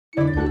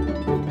This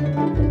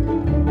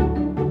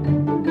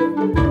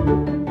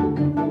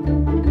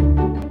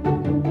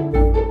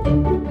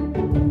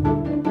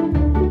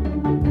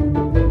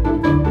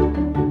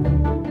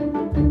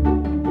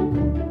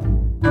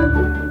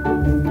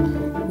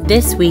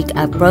week,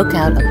 I broke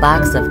out a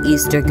box of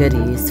Easter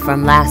goodies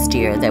from last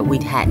year that we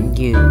hadn't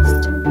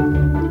used.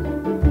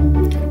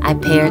 I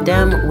paired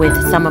them with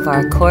some of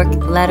our cork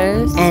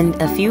letters and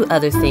a few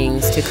other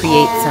things to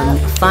create some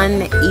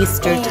fun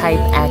Easter-type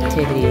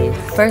activities.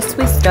 First,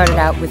 we started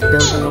out with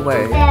building a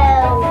word.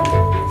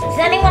 Does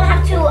anyone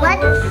have to?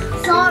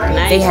 Sorry.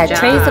 They had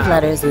trays of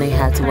letters and they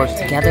had to work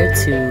together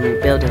to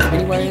build as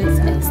many words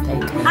as they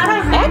could.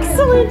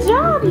 Excellent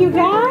job, you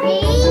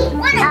guys!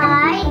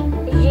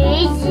 E-I-G-G-A.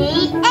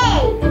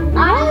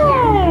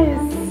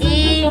 Yes!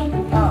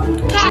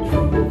 E-Cat.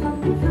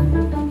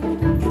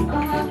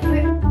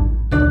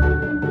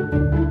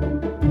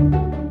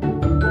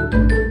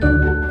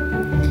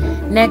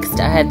 Next,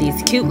 I had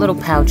these cute little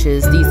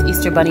pouches, these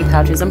Easter bunny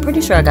pouches. I'm pretty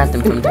sure I got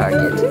them from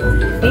Target.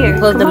 Here,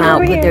 Pulled them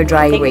out, put here. their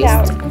dry Take it erase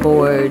out.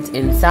 boards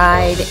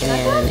inside,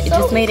 and it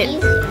just made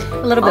it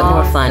a little bit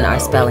more fun, our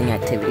spelling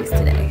activities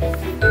today.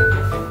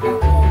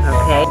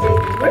 Okay.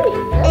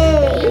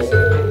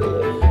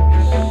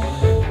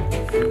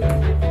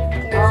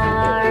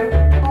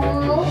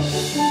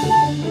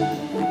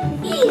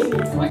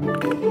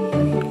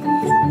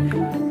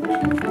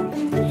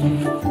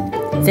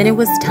 Then it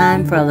was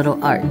time for a little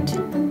art.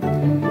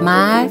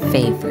 My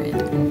favorite.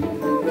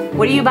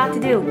 What are you about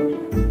to do?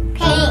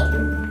 Paint.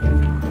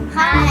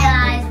 Hi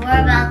guys,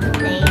 we're about to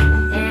paint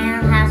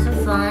and have some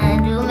fun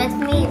and do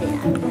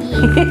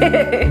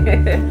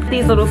multimedia.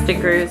 These little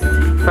stickers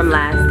from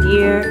last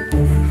year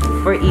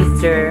for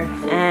Easter,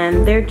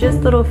 and they're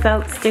just little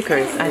felt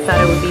stickers. I thought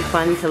it would be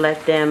fun to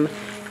let them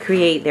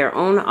create their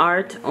own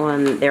art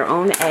on their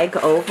own egg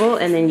oval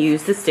and then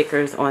use the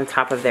stickers on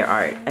top of their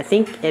art. I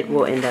think it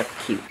will end up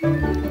cute.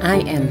 I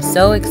am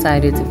so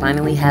excited to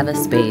finally have a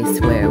space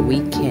where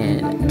we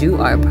can do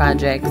our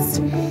projects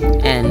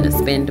and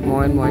spend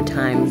more and more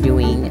time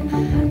doing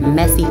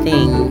messy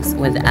things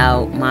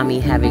without mommy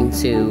having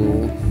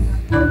to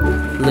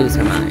lose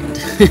her mind.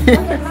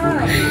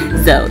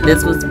 So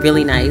this was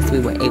really nice. We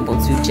were able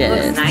to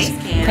just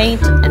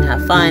paint and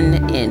have fun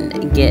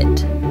and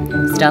get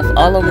stuff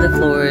all over the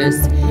floors,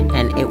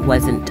 and it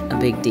wasn't a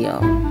big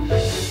deal.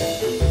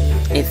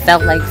 It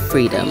felt like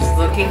freedom.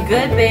 Looking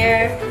good,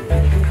 Bear.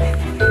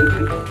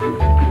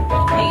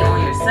 Paint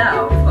on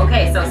yourself.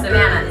 Okay, so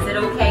Savannah, is it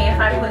okay if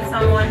I put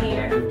some on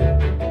here?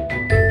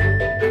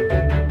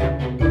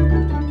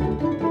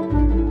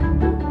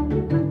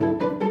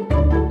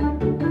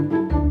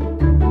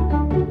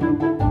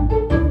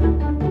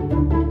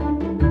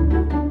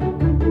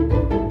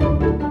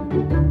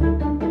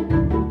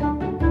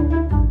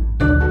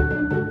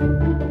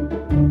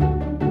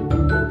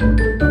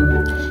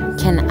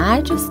 Can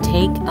I just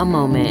take a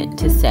moment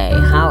to say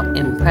how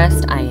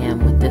impressed I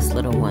am with this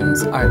little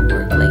one's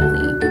artwork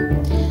lately?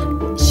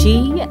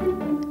 She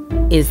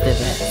is the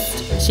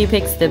best. She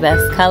picks the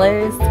best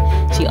colors.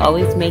 She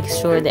always makes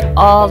sure that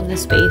all of the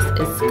space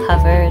is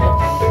covered.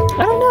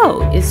 I don't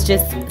know, it's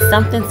just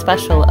something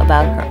special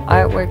about her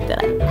artwork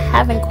that I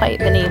haven't quite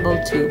been able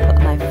to put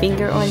my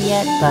finger on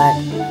yet, but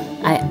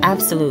I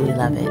absolutely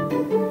love it.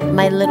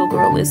 My little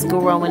girl is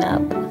growing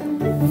up.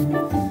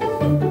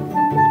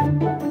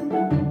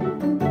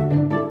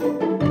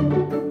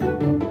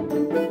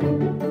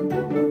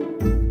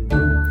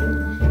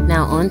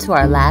 Now on to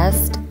our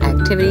last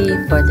activity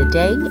for the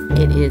day.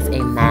 It is a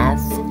math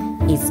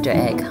Easter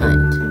egg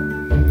hunt.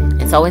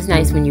 It's always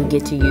nice when you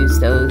get to use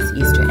those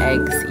Easter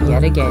eggs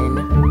yet again.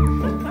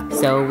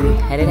 So we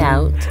headed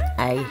out.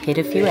 I hid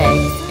a few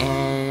eggs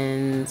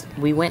and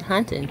we went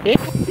hunting.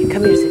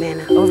 Come here,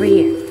 Savannah. Over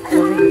here.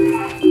 Over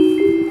here.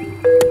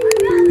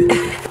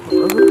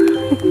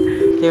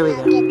 There we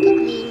go.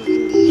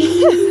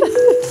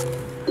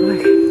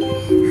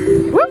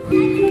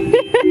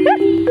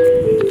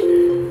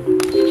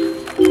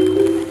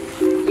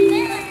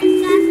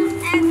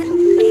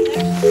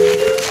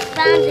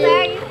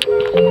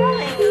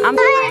 I'm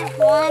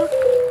 1,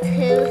 2,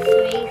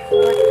 3,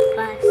 4,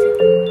 5, 6,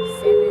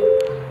 7,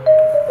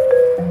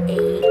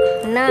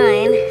 8,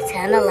 9,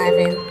 10,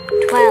 11,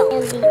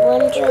 12.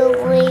 1, 2,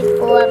 3,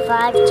 4,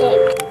 5, 6.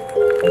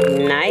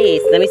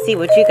 Nice. Let me see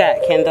what you got,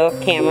 Kendall.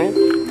 Cameron.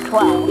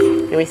 12.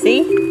 Let me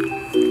see.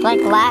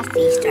 Like last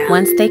Easter.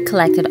 Once they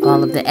collected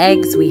all of the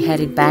eggs, we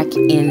headed back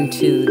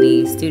into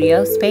the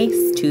studio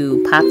space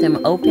to pop them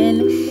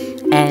open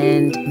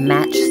and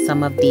match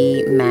some of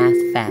the math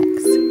facts.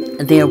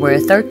 There were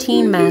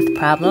 13 math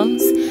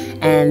problems,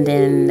 and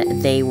then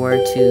they were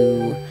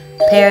to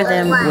pair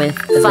them with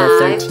the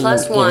 13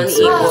 answers.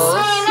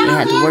 They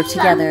had to work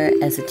together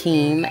as a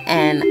team,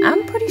 and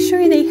I'm pretty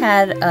sure they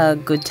had a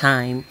good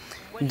time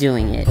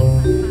doing it.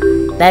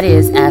 That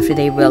is, after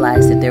they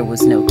realized that there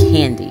was no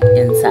candy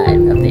inside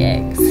of the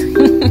eggs.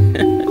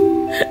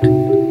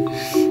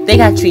 They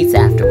got treats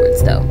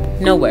afterwards, though.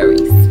 No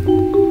worries.